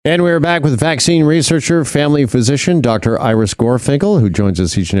And we're back with vaccine researcher, family physician, Dr. Iris Gorfinkel, who joins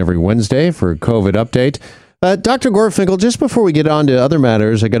us each and every Wednesday for a COVID update. Dr. Gorfinkel, just before we get on to other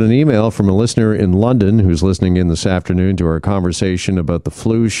matters, I got an email from a listener in London who's listening in this afternoon to our conversation about the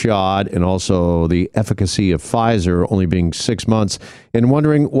flu shot and also the efficacy of Pfizer only being 6 months, and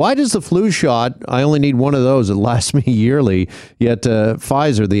wondering, why does the flu shot, I only need one of those, it lasts me yearly, yet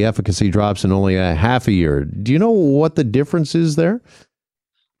Pfizer, the efficacy drops in only a half a year. Do you know what the difference is there?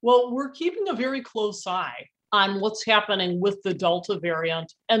 Well, we're keeping a very close eye on what's happening with the Delta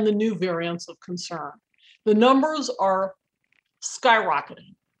variant and the new variants of concern. The numbers are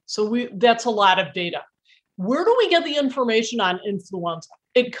skyrocketing. So that's a lot of data. Where do we get the information on influenza?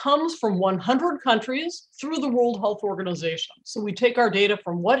 It comes from 100 countries through the World Health Organization. So we take our data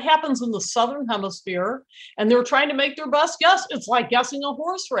from what happens in the Southern Hemisphere, and they're trying to make their best guess. It's like guessing a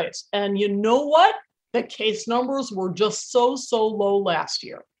horse race. And you know what? The case numbers were just so low last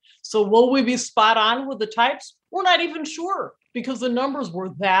year. So will we be spot on with the types? We're not even sure because the numbers were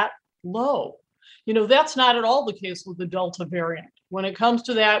that low. You know, that's not at all the case with the Delta variant. When it comes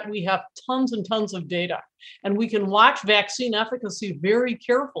to that, we have tons and tons of data, and we can watch vaccine efficacy very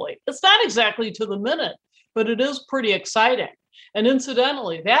carefully. It's not exactly to the minute, but it is pretty exciting. And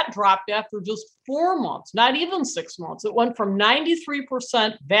incidentally, that dropped after just 4 months, not even 6 months. It went from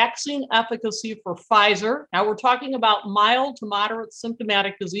 93% vaccine efficacy for Pfizer. Now we're talking about mild to moderate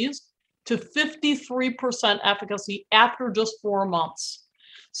symptomatic disease, to 53% efficacy after just 4 months.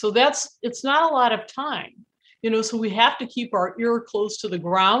 So it's not a lot of time. You know, so we have to keep our ear close to the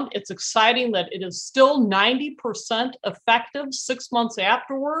ground. It's exciting that it is still 90% effective 6 months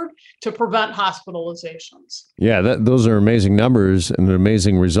afterward to prevent hospitalizations. Yeah, those are amazing numbers and an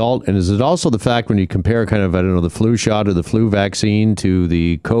amazing result. And is it also the fact when you compare kind of, I don't know, the flu shot or the flu vaccine to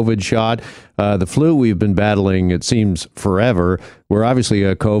the COVID shot? The flu we've been battling, it seems, forever, where obviously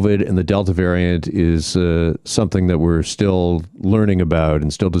COVID and the Delta variant is something that we're still learning about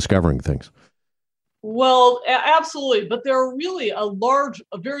and still discovering things. Well, absolutely. But there are really a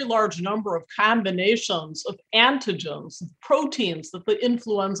very large number of combinations of antigens, proteins that the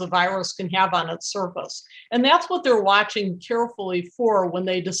influenza virus can have on its surface. And that's what they're watching carefully for when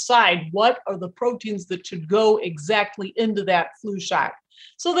they decide what are the proteins that should go exactly into that flu shot.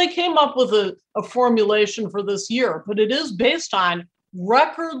 So they came up with a formulation for this year, but it is based on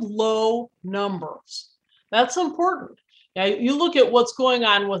record low numbers. That's important. Now, you look at what's going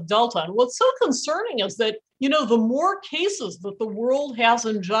on with Delta, and what's so concerning is that, you know, the more cases that the world has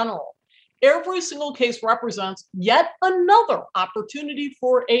in general, every single case represents yet another opportunity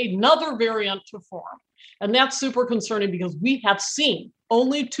for another variant to form. And that's super concerning because we have seen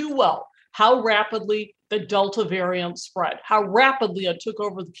only too well how rapidly the Delta variant spread, how rapidly it took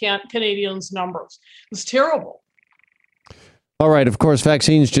over the Canadians' numbers. It's terrible. All right. Of course,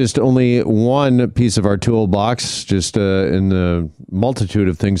 vaccines just only one piece of our toolbox, just in the multitude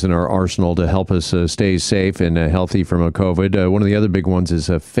of things in our arsenal to help us stay safe and healthy from a COVID. One of the other big ones is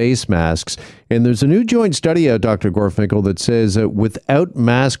face masks. And there's a new joint study out, Dr. Gorfinkel, that says without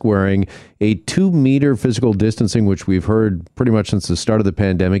mask wearing, a 2 meter physical distancing, which we've heard pretty much since the start of the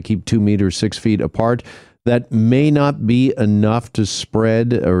pandemic, keep 2 meters, 6 feet apart, that may not be enough to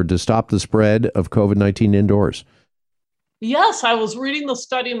spread or to stop the spread of COVID-19 indoors. Yes, I was reading the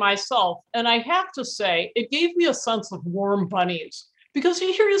study myself, and I have to say, it gave me a sense of warm bunnies. Because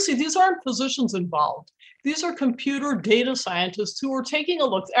here you see, these aren't physicians involved. These are computer data scientists who are taking a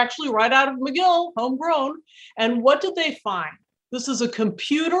look, actually right out of McGill, homegrown. And what did they find? This is a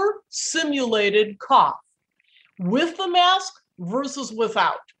computer simulated cough with the mask versus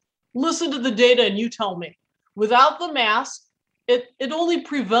without. Listen to the data and you tell me. Without the mask, it only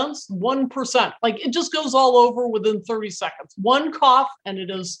prevents 1%. Like it just goes all over within 30 seconds. One cough and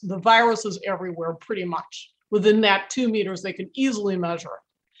the virus is everywhere pretty much. Within that 2 meters, they can easily measure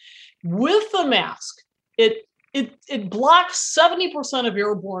it. With the mask, it blocks 70% of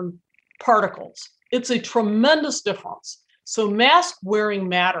airborne particles. It's a tremendous difference. So mask wearing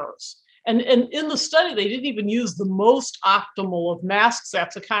matters. And in the study, they didn't even use the most optimal of masks.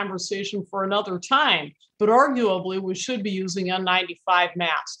 That's a conversation for another time. But arguably, we should be using N95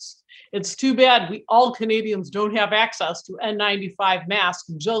 masks. It's too bad all Canadians don't have access to N95 masks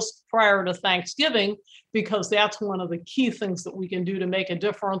just prior to Thanksgiving, because that's one of the key things that we can do to make a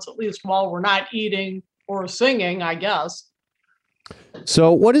difference, at least while we're not eating or singing, I guess.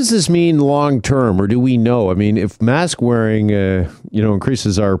 So what does this mean long term, or do we know? I mean, if mask wearing,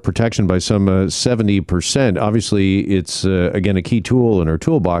 increases our protection by some 70%, obviously it's, again, a key tool in our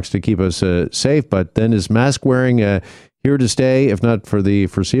toolbox to keep us safe. But then is mask wearing here to stay, if not for the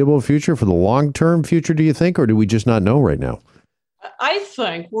foreseeable future, for the long term future, do you think, or do we just not know right now? I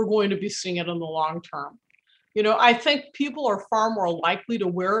think we're going to be seeing it in the long term. I think people are far more likely to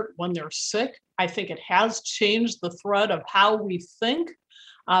wear it when they're sick. I think it has changed the thread of how we think.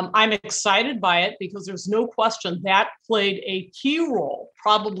 I'm excited by it because there's no question that played a key role,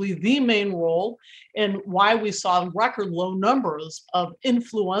 probably the main role, in why we saw record low numbers of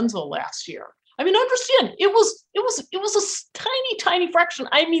influenza last year. I mean, understand it was a tiny, tiny fraction.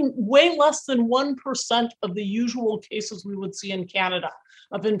 I mean, way less than 1% of the usual cases we would see in Canada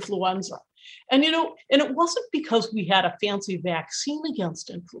of influenza. And it wasn't because we had a fancy vaccine against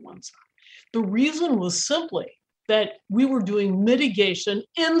influenza. The reason was simply that we were doing mitigation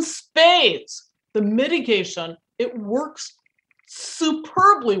in spades. The mitigation, it works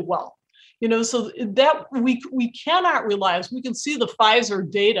superbly well. So that we cannot realize, we can see the Pfizer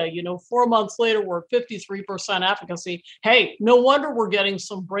data, 4 months later, we're 53% efficacy. Hey, no wonder we're getting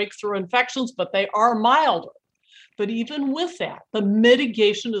some breakthrough infections, but they are milder. But even with that, the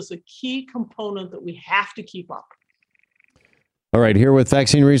mitigation is a key component that we have to keep up. All right, here with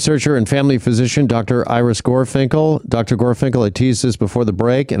vaccine researcher and family physician, Dr. Iris Gorfinkel. Dr. Gorfinkel, I teased this before the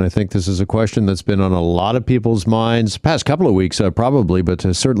break, and I think this is a question that's been on a lot of people's minds past couple of weeks, probably, but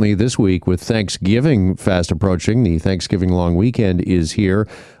certainly this week with Thanksgiving fast approaching. The Thanksgiving long weekend is here.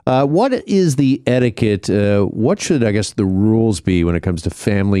 What is the etiquette? What should, I guess, the rules be when it comes to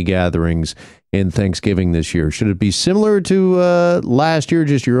family gatherings in Thanksgiving this year? Should it be similar to last year,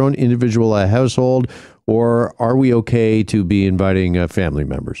 just your own individual household? Or are we okay to be inviting family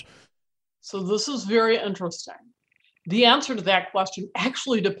members? So this is very interesting. The answer to that question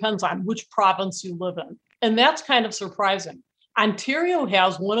actually depends on which province you live in. And that's kind of surprising. Ontario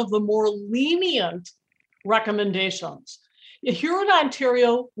has one of the more lenient recommendations. Here in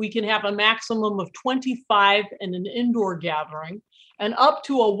Ontario, we can have a maximum of 25 in an indoor gathering and up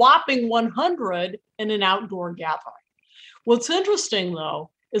to a whopping 100 in an outdoor gathering. What's interesting,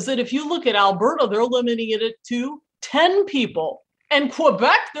 though, is that if you look at Alberta, they're limiting it to 10 people. And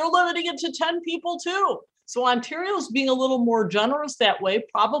Quebec, they're limiting it to 10 people too. So Ontario's being a little more generous that way,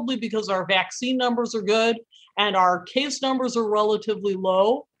 probably because our vaccine numbers are good and our case numbers are relatively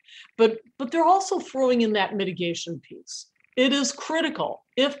low. But they're also throwing in that mitigation piece. It is critical,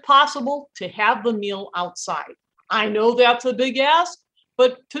 if possible, to have the meal outside. I know that's a big ask,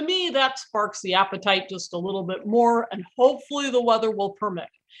 but to me, that sparks the appetite just a little bit more, and hopefully the weather will permit.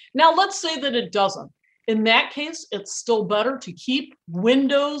 Now, let's say that it doesn't. In that case, it's still better to keep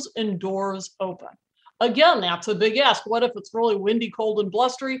windows and doors open. Again, that's a big ask. What if it's really windy, cold, and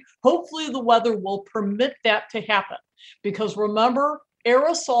blustery? Hopefully the weather will permit that to happen. Because remember,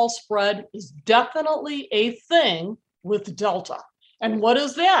 aerosol spread is definitely a thing with Delta. And what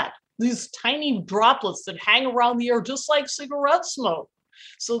is that? These tiny droplets that hang around the air just like cigarette smoke.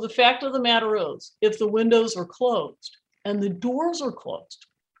 So the fact of the matter is, if the windows are closed and the doors are closed,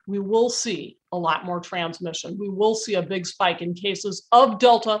 we will see a lot more transmission. We will see a big spike in cases of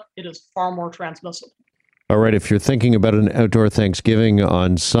Delta. It is far more transmissible. All right, if you're thinking about an outdoor Thanksgiving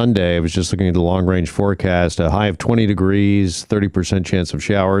on Sunday, I was just looking at the long-range forecast, a high of 20 degrees, 30% chance of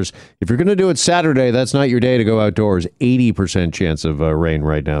showers. If you're going to do it Saturday, that's not your day to go outdoors. 80% chance of rain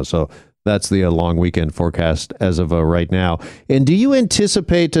right now. So that's the long weekend forecast as of right now. And do you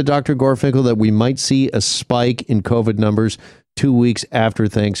anticipate, Dr. Gorfinkel, that we might see a spike in COVID numbers 2 weeks after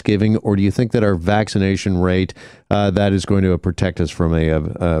Thanksgiving, or do you think that our vaccination rate, that is going to protect us from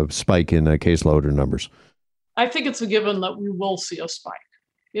a spike in caseload or numbers? I think it's a given that we will see a spike.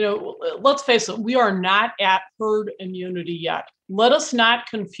 Let's face it, we are not at herd immunity yet. Let us not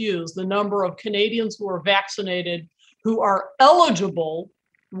confuse the number of Canadians who are vaccinated who are eligible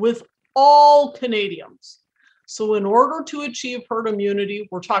with all Canadians. So in order to achieve herd immunity,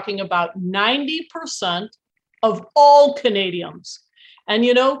 we're talking about 90% of all Canadians. And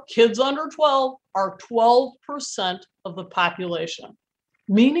kids under 12 are 12% of the population,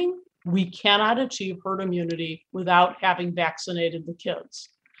 meaning we cannot achieve herd immunity without having vaccinated the kids.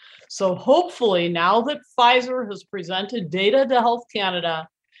 So hopefully now that Pfizer has presented data to Health Canada,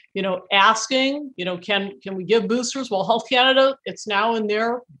 asking, can we give boosters? Well, Health Canada, it's now in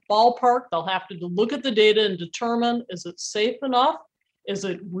their ballpark. They'll have to look at the data and determine, is it safe enough? Is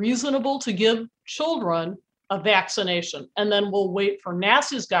it reasonable to give children a vaccination? And then we'll wait for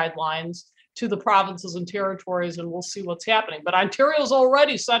NACI's guidelines to the provinces and territories, and we'll see what's happening. But Ontario's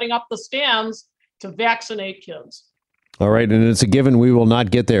already setting up the stands to vaccinate kids. All right, and it's a given we will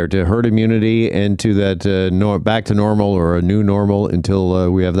not get there to herd immunity and to that back to normal or a new normal until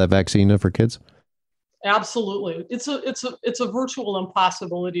we have that vaccine for kids. Absolutely, it's a virtual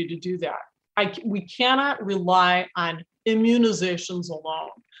impossibility to do that. We cannot rely on immunizations alone.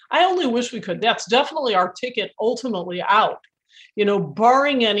 I only wish we could. That's definitely our ticket ultimately out.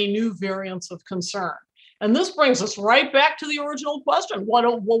 barring any new variants of concern. And this brings us right back to the original question. Why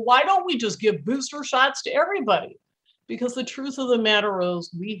don't we just give booster shots to everybody? Because the truth of the matter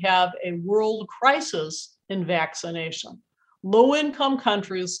is we have a world crisis in vaccination. Low-income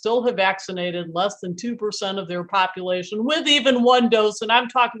countries still have vaccinated less than 2% of their population with even one dose. And I'm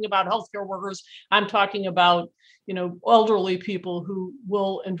talking about healthcare workers. I'm talking about, elderly people who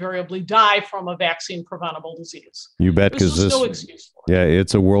will invariably die from a vaccine-preventable disease. You bet, because there's no excuse for it. Yeah,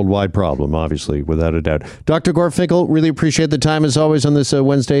 it's a worldwide problem, obviously, without a doubt. Dr. Gorfinkel, really appreciate the time as always on this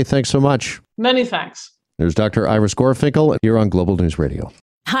Wednesday. Thanks so much. Many thanks. There's Dr. Iris Gorfinkel here on Global News Radio.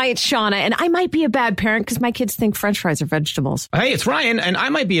 Hi, it's Shauna, and I might be a bad parent because my kids think French fries are vegetables. Hey, it's Ryan, and I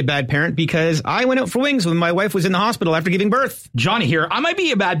might be a bad parent because I went out for wings when my wife was in the hospital after giving birth. Johnny here. I might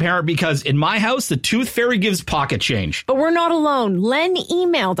be a bad parent because in my house, the tooth fairy gives pocket change. But we're not alone. Len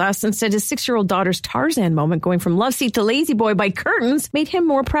emailed us and said his 6-year-old daughter's Tarzan moment going from love seat to lazy boy by curtains made him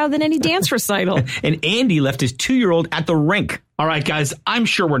more proud than any dance recital. And Andy left his 2-year-old at the rink. All right, guys, I'm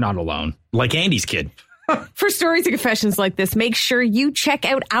sure we're not alone. Like Andy's kid. For stories and confessions like this, make sure you check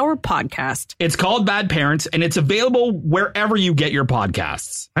out our podcast. It's called Bad Parents, and it's available wherever you get your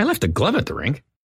podcasts. I left a glove at the rink.